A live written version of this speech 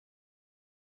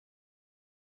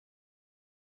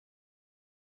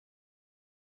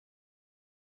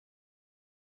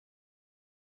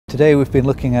Today we've been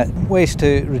looking at ways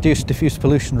to reduce diffuse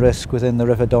pollution risk within the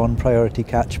River Don priority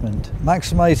catchment.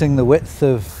 Maximising the width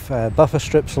of buffer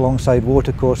strips alongside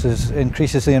watercourses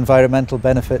increases the environmental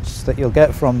benefits that you'll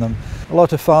get from them. A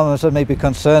lot of farmers are maybe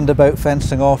concerned about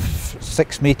fencing off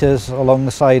 6 metres along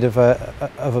the side of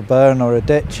a burn or a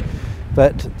ditch,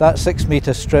 but that 6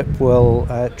 metre strip will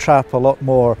trap a lot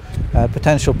more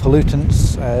potential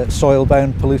pollutants,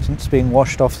 soil-bound pollutants being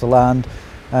washed off the land,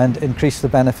 and increase the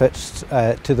benefits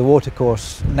to the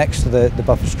watercourse next to the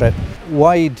buffer strip.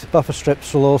 Wide buffer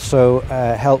strips will also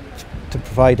help to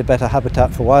provide a better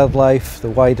habitat for wildlife. The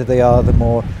wider they are, the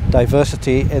more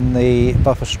diversity in the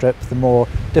buffer strip, the more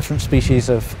different species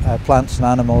of plants and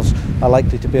animals are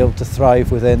likely to be able to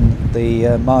thrive within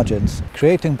the margins.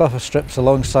 Creating buffer strips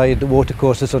alongside the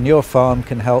watercourses on your farm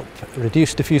can help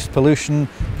reduce diffuse pollution,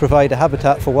 provide a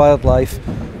habitat for wildlife,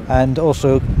 and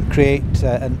also create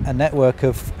a network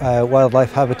of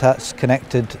wildlife habitats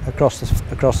connected across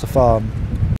the farm.